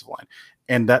the defensive line?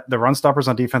 And that the run stoppers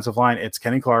on defensive line, it's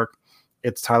Kenny Clark,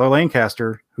 it's Tyler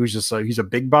Lancaster, who's just he's a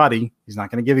big body. He's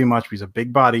not going to give you much, but he's a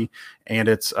big body. And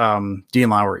it's Dean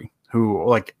Lowry,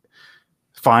 who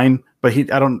fine, but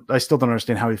I still don't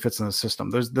understand how he fits in the system.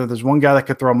 There's one guy that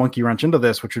could throw a monkey wrench into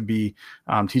this, which would be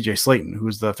TJ Slayton,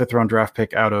 who's the 5th round draft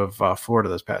pick out of Florida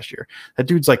this past year. That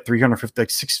dude's like 350, like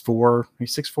 6'4",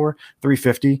 he's 6'4",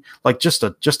 350, like just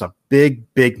a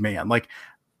big man. Like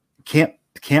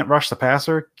can't rush the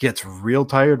passer, gets real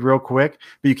tired real quick,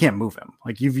 but you can't move him.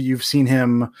 Like you've seen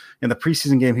him in the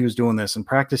preseason game, he was doing this. In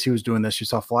practice, he was doing this. You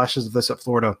saw flashes of this at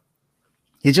Florida.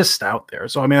 He's just stout there.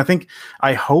 So,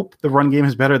 I hope the run game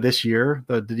is better this year,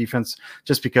 the defense,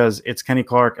 just because it's Kenny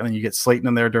Clark, and then you get Slayton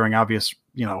in there during obvious,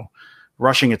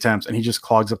 rushing attempts, and he just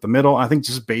clogs up the middle. I think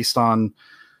just based on,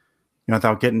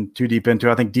 without getting too deep into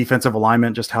it, I think defensive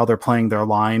alignment, just how they're playing their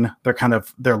line,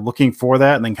 they're looking for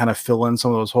that and then kind of fill in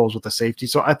some of those holes with the safety.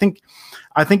 So I think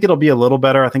it'll be a little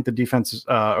better. I think the defense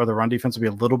or the run defense will be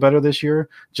a little better this year,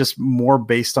 just more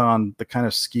based on the kind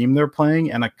of scheme they're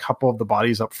playing and a couple of the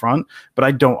bodies up front.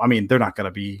 But they're not going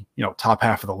to be, top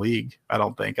half of the league. I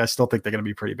don't think. I still think they're going to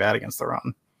be pretty bad against the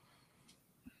run.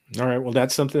 All right. Well,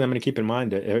 that's something I'm going to keep in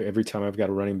mind every time I've got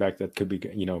a running back that could be,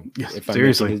 if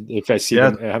I see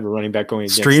them have a running back going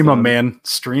against stream them, man,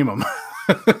 stream them.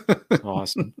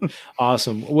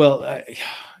 Awesome. Well,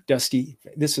 Dusty,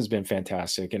 this has been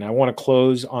fantastic. And I want to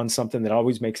close on something that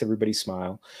always makes everybody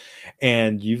smile.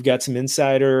 And you've got some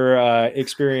insider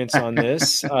experience on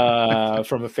this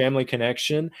from a family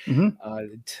connection.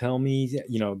 Mm-hmm. Tell me,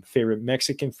 favorite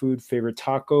Mexican food, favorite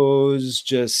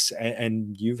tacos,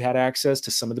 and you've had access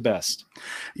to some of the best.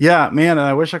 Yeah, man. And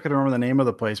I wish I could remember the name of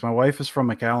the place. My wife is from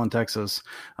McAllen, Texas.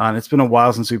 And it's been a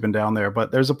while since we've been down there,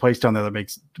 but there's a place down there that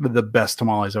makes the best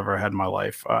tamales I've ever had in my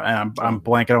life. And I'm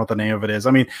blanking on what the name of it is.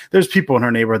 There's people in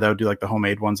her neighborhood that would do like the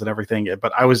homemade ones and everything,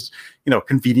 but I was,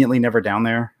 conveniently never down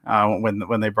there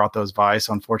when they brought those by.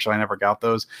 So unfortunately I never got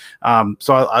those.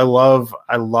 So I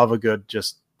love a good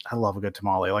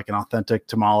tamale, like an authentic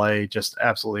tamale, just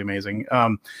absolutely amazing.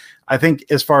 I think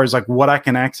as far as like what I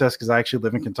can access, because I actually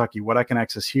live in Kentucky, what I can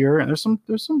access here, and there's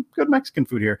some good Mexican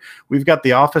food here. We've got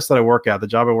the office that I work at, the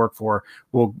job I work for,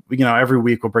 every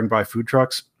week we'll bring by food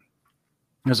trucks.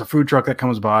 There's a food truck that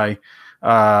comes by.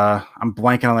 I'm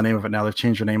blanking on the name of it now. They've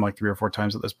changed their name like 3 or 4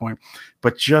 times at this point,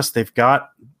 but they've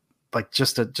got like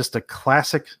just a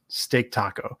classic steak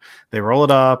taco. They roll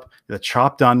it up, the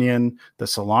chopped onion, the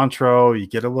cilantro. You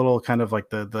get a little kind of like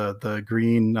the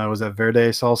green, was that verde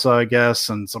salsa, I guess,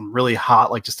 and some really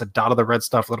hot, like just a dot of the red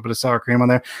stuff, a little bit of sour cream on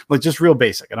there, like just real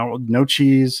basic. I don't no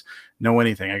cheese, no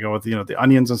anything. I go with the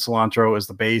onions and cilantro as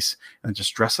the base, and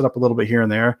just dress it up a little bit here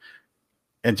and there.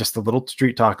 And just the little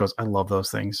street tacos. I love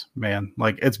those things, man.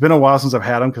 Like, it's been a while since I've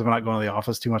had them because I'm not going to the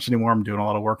office too much anymore. I'm doing a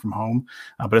lot of work from home.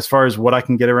 But as far as what I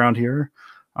can get around here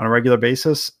on a regular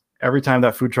basis, every time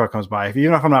that food truck comes by,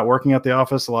 even if I'm not working at the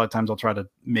office, a lot of times I'll try to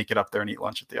make it up there and eat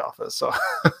lunch at the office. So,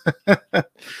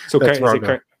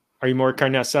 are you more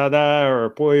carne asada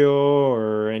or pollo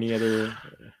or any other?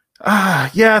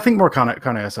 Yeah, I think more carne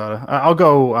asada. I'll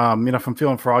go. If I'm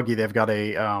feeling froggy, they've got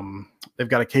a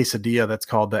quesadilla that's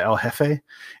called the El Jefe,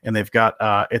 and they've got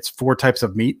it's 4 types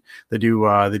of meat. They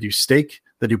do steak,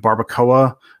 they do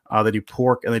barbacoa, they do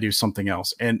pork, and they do something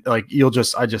else. And like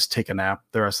I just take a nap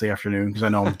the rest of the afternoon because I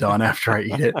know I'm done after I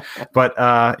eat it. But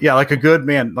yeah, like a good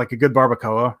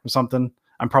barbacoa or something.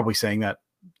 I'm probably saying that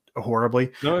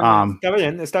horribly. No,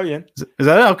 está bien. Is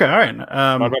that it? Okay? All right.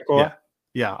 Barbacoa.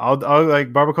 Yeah, I'll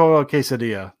like barbacoa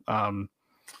quesadilla.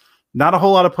 Not a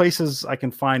whole lot of places I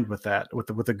can find with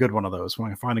a good one of those. When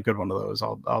I find a good one of those,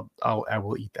 I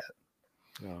will eat that.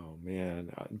 Oh man,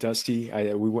 Dusty,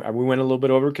 we went a little bit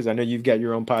over because I know you've got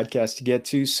your own podcast to get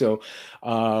to. So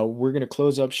we're gonna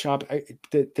close up shop.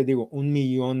 Te digo un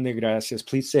millón de gracias.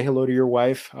 Please say hello to your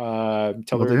wife.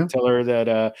 Tell her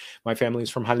that my family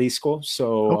is from Jalisco.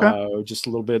 So just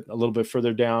a little bit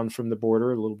further down from the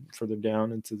border, a little further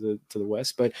down into the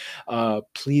west. But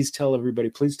please tell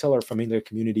everybody. Please tell our Familia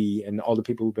community and all the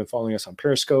people who've been following us on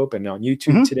Periscope and on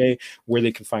YouTube today where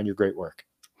they can find your great work.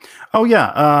 Oh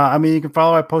yeah. I mean, you can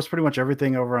follow, I post pretty much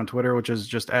everything over on Twitter, which is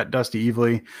just at Dusty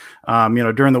Evely.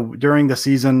 During the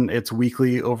season, it's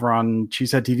weekly over on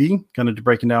Cheesehead TV, kind of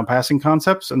breaking down passing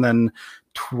concepts. And then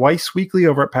twice weekly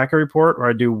over at Packer Report, where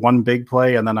I do one big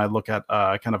play. And then I look at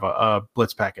kind of a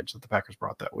blitz package that the Packers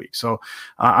brought that week. So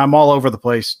I'm all over the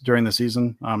place during the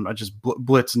season. I just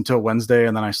blitz until Wednesday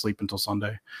and then I sleep until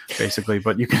Sunday, basically.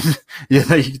 But you can,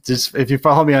 if you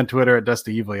follow me on Twitter at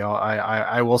Dusty Evely,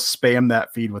 I will spam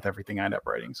that feed with everything I end up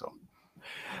writing. So.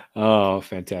 Oh,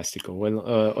 fantástico. Bueno,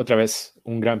 otra vez,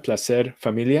 un gran placer,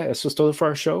 familia. Eso es todo for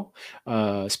our show.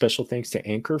 Special thanks to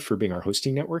Anchor for being our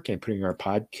hosting network and putting our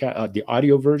podcast, the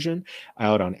audio version,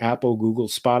 out on Apple, Google,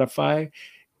 Spotify,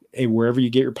 and wherever you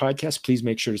get your podcast. Please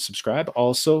make sure to subscribe.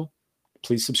 Also,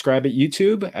 please subscribe at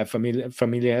YouTube at Familia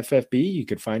FFB. You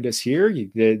could find us here.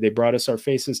 They brought us our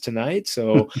faces tonight.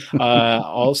 So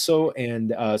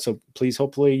so please,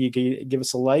 hopefully you give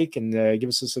us a like and give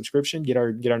us a subscription, get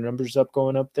our numbers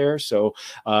going up there. So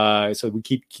we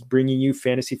keep bringing you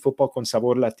fantasy football con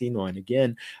sabor latino. And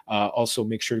again, also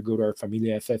make sure to go to our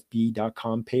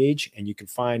familiaffb.com page, and you can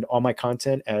find all my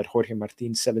content at Jorge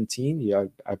Martin 17. Yeah,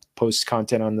 I post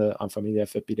content on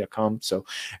familiaffb.com. So,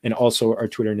 and also our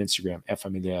Twitter and Instagram at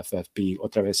Familia FFB.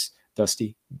 Otra vez,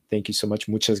 Dusty, thank you so much.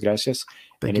 Muchas gracias.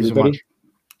 Thank you so much.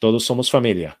 Todos somos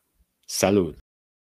familia. Salud.